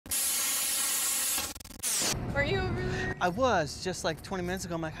Weren't you over there? I was just like 20 minutes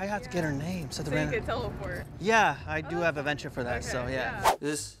ago. I'm like, I have to get her name. So you could teleport. Yeah, I do have a venture for that. Okay, so yeah.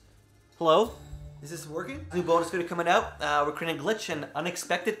 Hello? Is this working? New bonus video coming out. We're creating a glitch in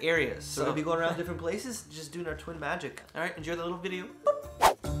unexpected areas. So we're gonna be going around different places, just doing our twin magic. All right, enjoy the little video.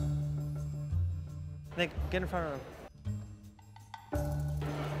 Boop. Nick, get in front of him.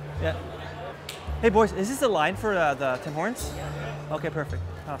 Yeah. Hey boys, is this the line for the Tim Hortons? Yeah. Okay, perfect.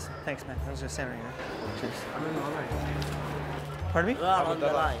 Awesome. Thanks, man. I was just standing right here. Cheers. I'm in the line. Pardon me? You are on the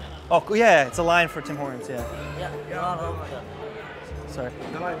line. Oh, yeah, it's a line for Tim Hortons, yeah. Yeah, you are on the line. Sorry.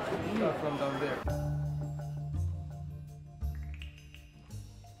 The line from down there.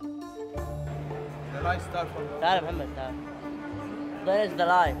 The line starts from down there. Where is the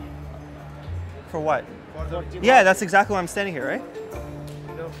line? For what? Yeah, that's exactly why I'm standing here, right?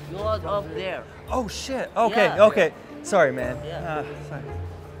 You are up there. Oh shit. Okay, Yeah. okay. Sorry, man. Yeah. Sorry.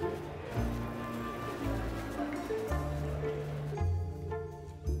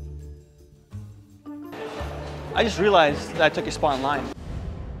 I just realized that I took your spot in line.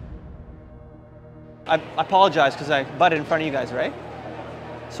 I apologize because I butted in front of you guys, right?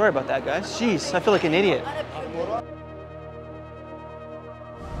 Sorry about that, guys. Jeez, I feel like an idiot.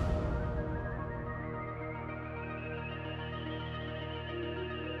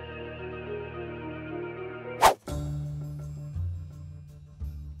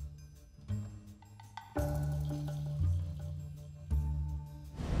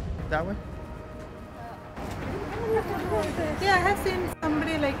 That way? Yeah, I have seen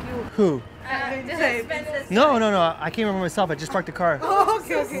somebody like you. Who? No. No. I can't remember myself. I just parked the car. Oh,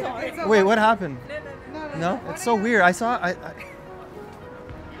 okay. Wait, what happened? No. No? It's so weird. I saw.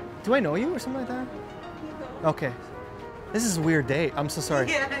 Do I know you or something like that? Okay. This is a weird day. I'm so sorry.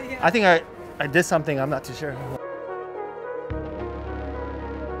 Yeah. I think I did something. I'm not too sure.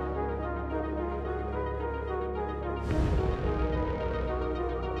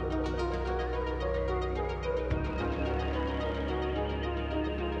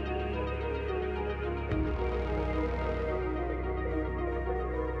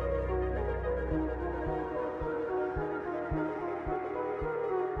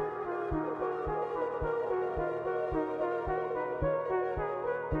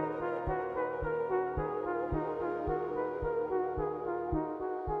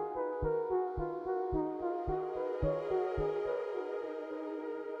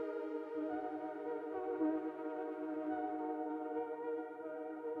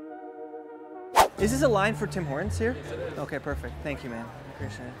 Is this a line for Tim Hortons here? Okay, perfect. Thank you, man. I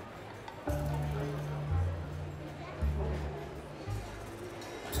appreciate it.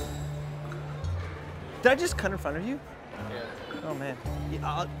 Did I just cut in front of you? Yeah. Oh, man. Yeah,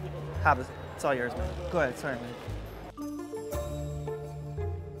 I'll have it. It's all yours, man. Go ahead. Sorry, man.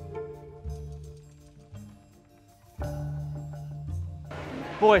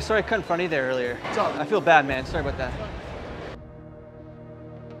 Boy, sorry I cut in front of you there earlier. I feel bad, man. Sorry about that.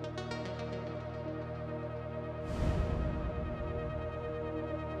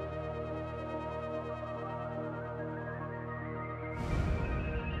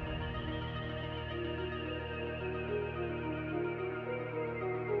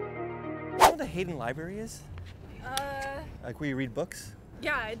 The Hayden Library is? Like where you read books?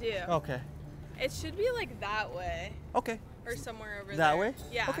 Yeah, I do. Okay. It should be like that way. Okay. Or somewhere over there. That way?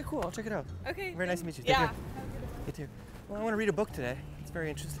 Yeah. Okay, cool. I'll check it out. Okay. Very nice to meet you. Yeah. Take care. You too. Well, I want to read a book today. It's very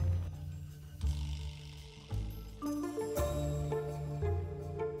interesting.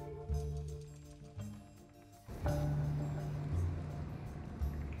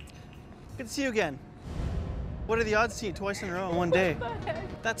 Good to see you again. What are the odds to see you twice in a row in one day?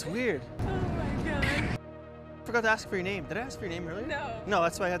 That's weird. Oh my god. Forgot to ask for your name. Did I ask for your name earlier? No. No,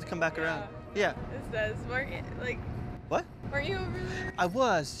 that's why I had to come back around. Yeah. It says, What? weren't you over there? I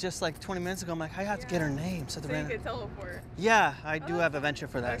was just like 20 minutes ago. I'm like, I have to get her name. So you could teleport. Yeah, I do have a venture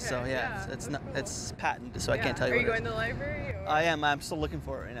for that. Okay, so yeah, it's patent, so I can't tell you. Are you going to the library? Or? I am. I'm still looking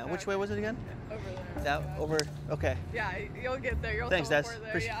for it right now. Which way was it again? Over there. That over. Okay. Yeah, you'll get there. You'll Thanks, teleport Des. there.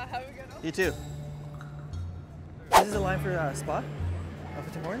 Appreciate Yeah, have a good one. You too. This is a line for Spa?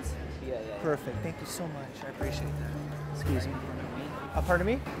 For Tim Hortons? Yeah. Perfect. Thank you so much. I appreciate that. Excuse me. Pardon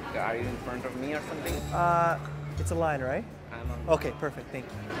me? Are you in front of me or something? It's a line, right? I'm on. Okay, perfect. Thank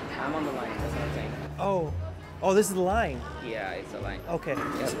you. I'm on the line. That's what I'm saying. Oh, this is the line. Yeah, it's a line. Okay. You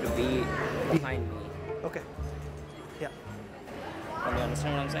have to be behind me. Okay. Yeah. Can you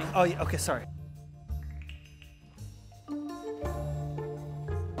understand what I'm saying? Oh, yeah. Okay. Sorry.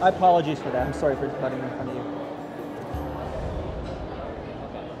 I apologize for that. I'm sorry for butting in front of you.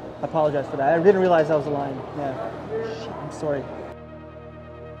 I apologize for that. I didn't realize that was a line. Yeah. Shit, I'm sorry.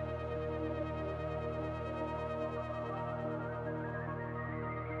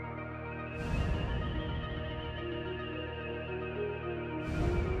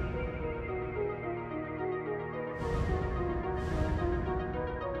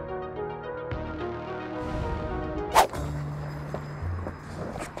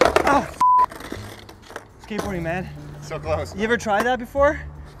 Oh, skateboarding, man. So close. You ever tried that before?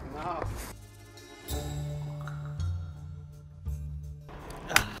 No.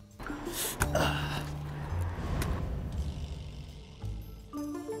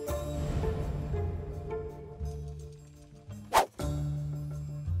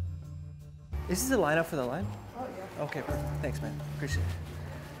 Is this the lineup for the line? Oh, yeah. Okay, perfect. Thanks, man. Appreciate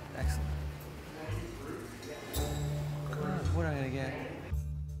it. Excellent. What am I gonna get?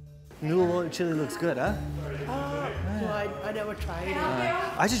 Noodle loaded chili looks good, huh? No, I never tried it.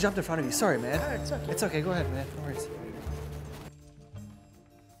 I just jumped in front of you. Sorry, man. It's okay. It's okay. Go ahead, man. No worries.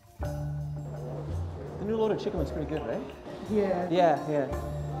 The noodle loaded chicken looks pretty good, right? Yeah.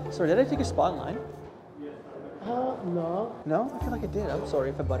 Yeah. Sorry, did I take a spot in line? No. No? I feel like I did. I'm sorry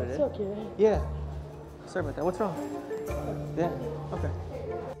if I butted It's in. okay. Yeah. Sorry about that. What's wrong? Yeah. Okay.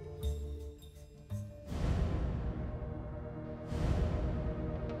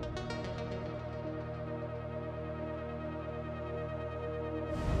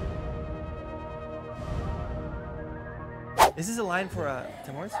 Is this a line for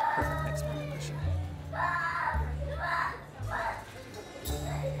Timor's? Perfect. Thanks, man. Appreciate it.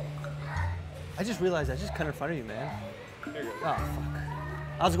 I just realized I just cut in front of you, man. There you go. Oh, fuck.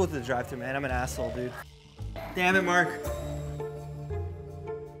 I'll just go through the drive-thru, man. I'm an asshole, dude. Damn it, Mark.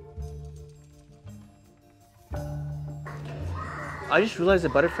 I just realized I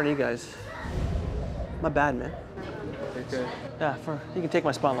butted in front of you guys. My bad, man. You're good. Yeah, you can take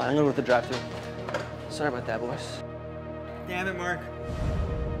my spotlight. I'm gonna go with the drive-thru. Sorry about that, boys. Damn it, Mark.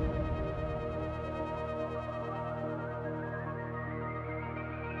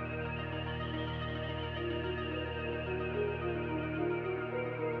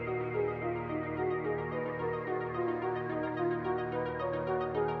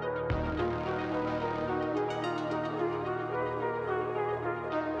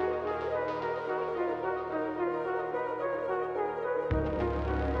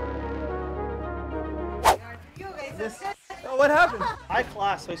 Oh, what happened? I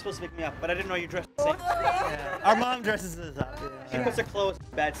class, so he's supposed to pick me up, but I didn't know you dressed the same. Yeah. Our mom dresses us up. She puts her clothes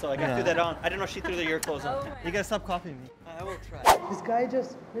in bed, so like I threw that on. I didn't know she threw your clothes on. You gotta stop copying me. I will try. This guy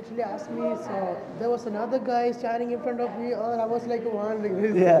just literally asked me, so there was another guy standing in front of me, and I was like wondering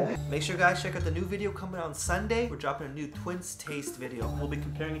this. Yeah. Make sure guys check out the new video coming out on Sunday. We're dropping a new Twins taste video. We'll be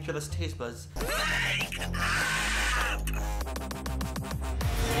comparing each other's taste buds.